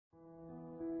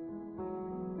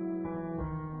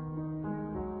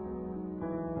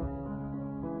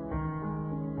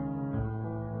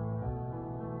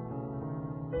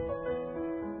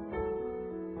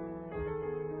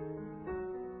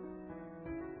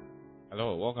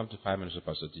Hello, welcome to 5 Minutes of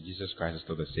Pastor. Jesus Christ is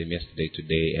still the same yesterday,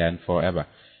 today, and forever.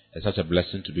 It's such a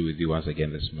blessing to be with you once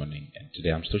again this morning. And today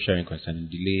I'm still sharing concerning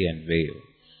delay and veil.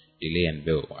 Delay and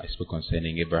veil. I spoke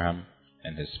concerning Abraham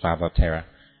and his father Terah,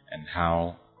 and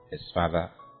how his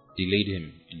father delayed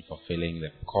him in fulfilling the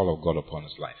call of God upon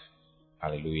his life.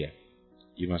 Hallelujah.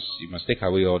 You must take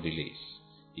away all delays.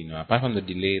 Apart from the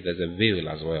delay, there's a veil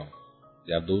as well.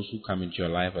 There are those who come into your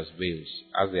life as veils.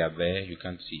 As they are there, you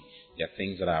can't see. There are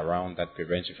things that are around that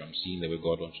prevent you from seeing the way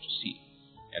God wants you to see.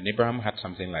 And Abraham had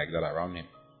something like that around him.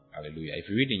 Hallelujah. If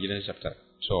you read in Genesis chapter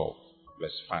 12,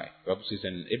 verse 5, the Bible says,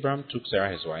 "And Abraham took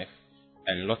Sarah his wife,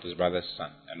 and Lot his brother's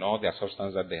son, and all their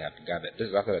substance that they had gathered." This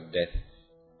is after the death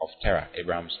of Terah,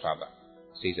 Abraham's father.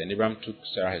 It says, "And Abraham took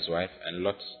Sarah his wife, and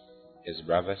Lot his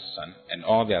brother's son, and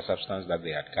all their substance that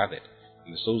they had gathered,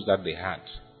 and the souls that they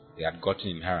had gotten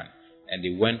in Haran. And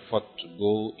they went forth to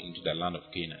go into the land of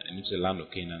Canaan. And into the land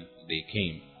of Canaan they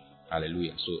came."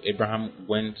 Hallelujah. So Abraham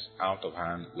went out of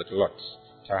Haran with Lot.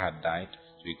 Terah had died,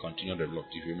 so he continued with Lot.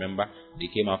 If you remember, they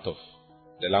came out of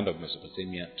the land of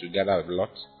Mesopotamia together with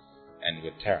Lot and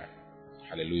with Terah.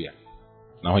 Hallelujah.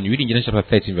 Now when you read in Genesis chapter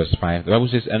 13 verse 5, the Bible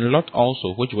says, "And Lot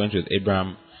also, which went with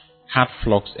Abraham, had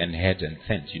flocks and herds and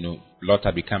tents." Lot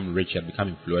had become rich, had become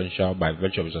influential by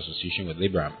virtue of his association with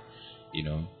Abraham.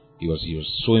 He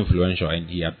was so influential, and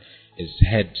his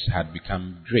heads had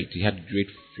become great. He had great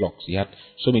flocks. He had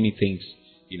so many things,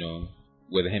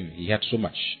 with him. He had so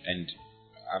much. And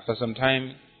after some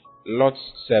time,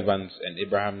 Lot's servants and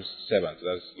Abraham's servants,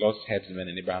 that's Lot's headsmen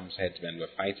and Abraham's headsmen, were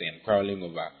fighting and quarreling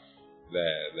over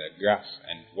the grass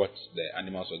and what the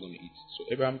animals were going to eat. So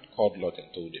Abraham called Lot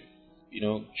and told him,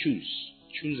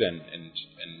 choose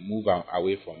and move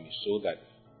away from me, so that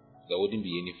there wouldn't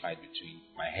be any fight between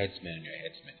my headsmen and your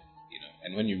headsmen.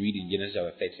 And when you read in Genesis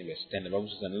chapter 13 verse 10, the Bible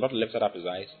says, "And Lot lifted up his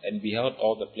eyes and beheld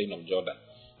all the plain of Jordan,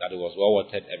 that it was well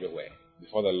watered everywhere,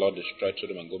 before the Lord destroyed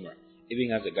Sodom and Gomorrah,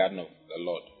 even as the garden of the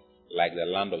Lord, like the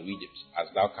land of Egypt, as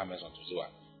thou comest unto Zoar."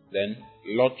 Then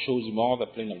Lot chose him all the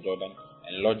plain of Jordan,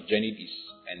 and Lot journeyed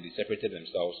east, and they separated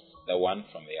themselves, the one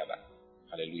from the other.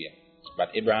 Hallelujah.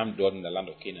 But Abraham dwelt in the land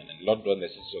of Canaan, and Lot dwelt in the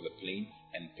cities of the plain,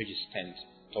 and pitched his tent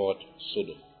toward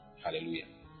Sodom. Hallelujah.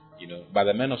 But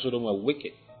the men of Sodom were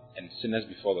wicked and sinners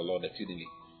before the Lord exceedingly.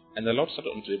 And the Lord said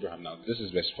unto Abraham, now this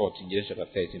is verse 14, Genesis chapter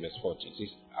 13, verse 14. It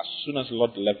says, "As soon as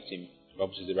Lot left him," the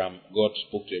Bible says, God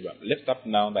spoke to Abraham, "Lift up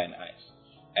now thine eyes,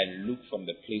 and look from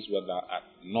the place where thou art,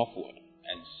 northward,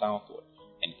 and southward,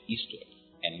 and eastward,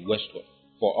 and westward.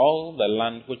 For all the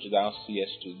land which thou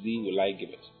seest, to thee will I give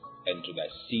it, and to thy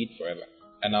seed forever.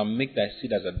 And I'll make thy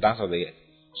seed as the dust of the earth,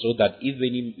 so that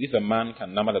if a man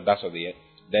can number the dust of the earth,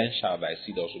 then shall thy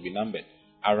seed also be numbered.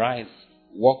 Arise,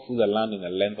 walk through the land in the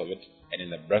length of it and in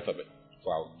the breadth of it,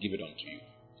 for I will give it unto you."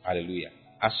 Hallelujah.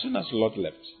 As soon as Lot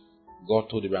left, God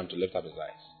told Abraham to lift up his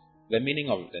eyes. The meaning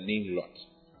of the name Lot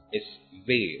is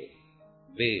veil.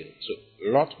 Veil. So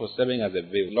Lot was serving as a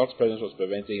veil. Lot's presence was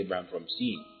preventing Abraham from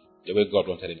seeing the way God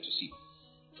wanted him to see,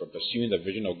 from pursuing the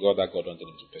vision of God that God wanted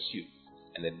him to pursue.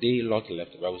 And the day Lot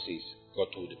left, the Bible says,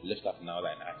 God told him, "Lift up now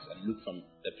thine eyes, and look from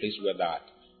the place where thou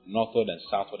art, northward and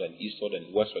southward and eastward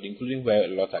and westward," including where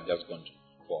Lot had just gone to.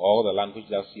 "For all the land which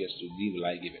thou seest, to thee will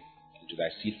I give it, and to thy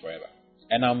seed forever.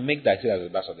 And I'll make thy seed as the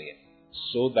dust of the earth,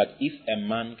 so that if a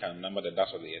man can number the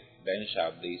dust of the earth, then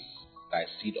shall thy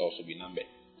seed also be numbered.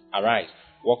 Arise,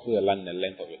 walk through the land in the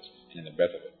length of it, and in the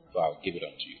breadth of it, for I will give it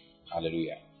unto you."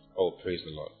 Hallelujah. Oh, praise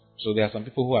the Lord. So there are some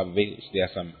people who have veils. There are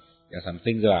some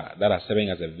things that are serving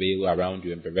as a veil around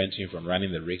you and preventing you from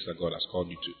running the race that God has called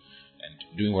you to,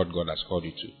 and doing what God has called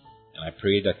you to. And I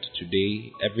pray that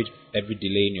today, every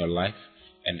delay in your life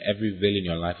and every veil in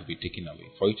your life will be taken away,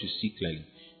 for you to see clearly,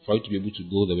 for you to be able to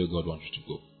go the way God wants you to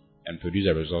go, and produce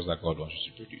the results that God wants you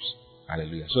to produce.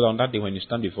 Hallelujah. So that on that day when you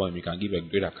stand before Him, you can give a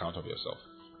great account of yourself,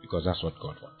 because that's what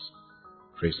God wants.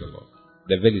 Praise the Lord.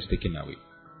 The veil is taken away.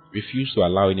 Refuse to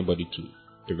allow anybody to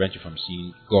prevent you from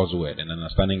seeing God's word and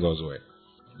understanding God's word.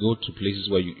 Go to places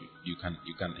where you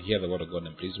can hear the word of God,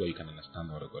 and places where you can understand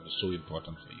the word of God. It's so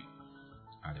important for you.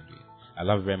 Hallelujah. I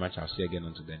love you very much. I'll see you again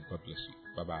until then. God bless you.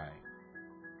 Bye-bye.